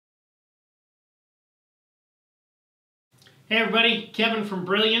Hey everybody, Kevin from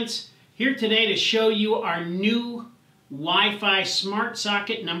Brilliance here today to show you our new Wi-Fi Smart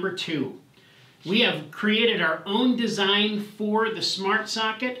Socket number 2. We have created our own design for the Smart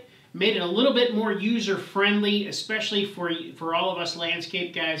Socket, made it a little bit more user-friendly, especially for all of us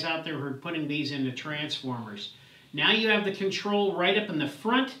landscape guys out there who are putting these into transformers. Now you have the control right up in the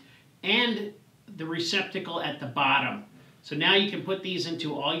front and the receptacle at the bottom. So now you can put these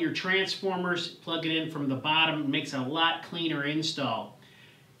into all your transformers, plug it in from the bottom. It makes it a lot cleaner install.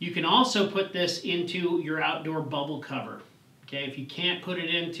 You can also put this into your outdoor bubble cover. Okay, if you can't put it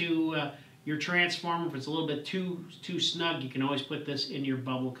into your transformer, if it's a little bit too snug, you can always put this in your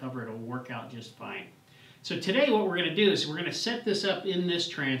bubble cover. It'll work out just fine. So today what we're going to do is we're going to set this up in this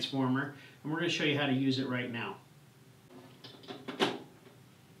transformer, and we're going to show you how to use it right now.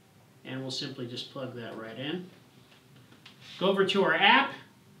 And we'll simply just plug that right in. Go over to our app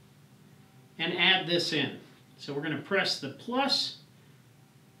and add this in. So we're going to press the plus.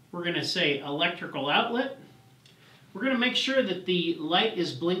 We're going to say electrical outlet. We're going to make sure that the light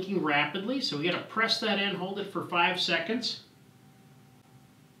is blinking rapidly. So we got to press that in, hold it for 5 seconds.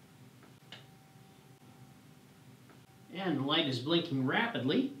 And the light is blinking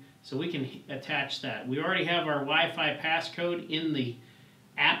rapidly, so we can attach that. We already have our Wi-Fi passcode in the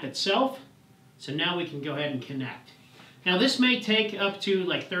app itself. So now we can go ahead and connect. Now this may take up to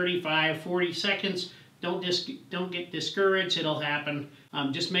like 35, 40 seconds. Don't get discouraged, it'll happen.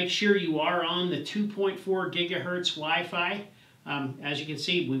 Just make sure you are on the 2.4 gigahertz Wi-Fi. As you can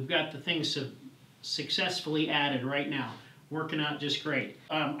see, we've got the things successfully added right now. Working out just great.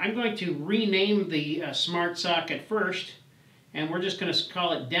 I'm going to rename the Smart Socket first, and we're just going to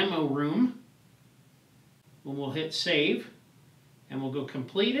call it Demo Room. And we'll hit Save, and we'll go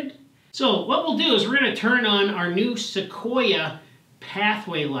Completed. So what we'll do is we're going to turn on our new Sequoia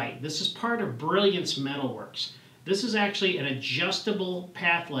pathway light. This is part of Brilliance Metalworks. This is actually an adjustable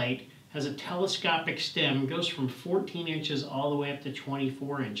path light, has a telescopic stem, goes from 14 inches all the way up to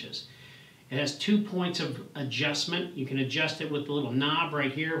 24 inches. It has 2 points of adjustment. You can adjust it with the little knob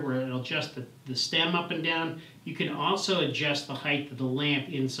right here where it'll adjust the stem up and down. You can also adjust the height of the lamp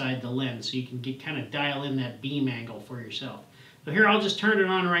inside the lens, so you can kind of dial in that beam angle for yourself. So here, I'll just turn it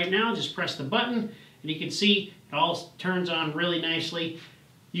on right now. Just press the button, and you can see it all turns on really nicely.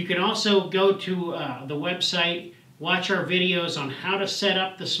 You can also go to the website, watch our videos on how to set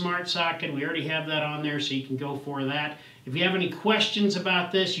up the Smart Socket. We already have that on there, so you can go for that. If you have any questions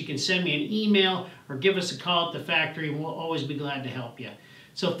about this, you can send me an email or give us a call at the factory, and we'll always be glad to help you.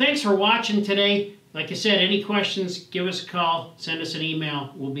 So thanks for watching today. Like I said, any questions, give us a call, send us an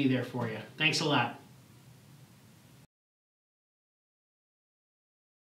email. We'll be there for you. Thanks a lot.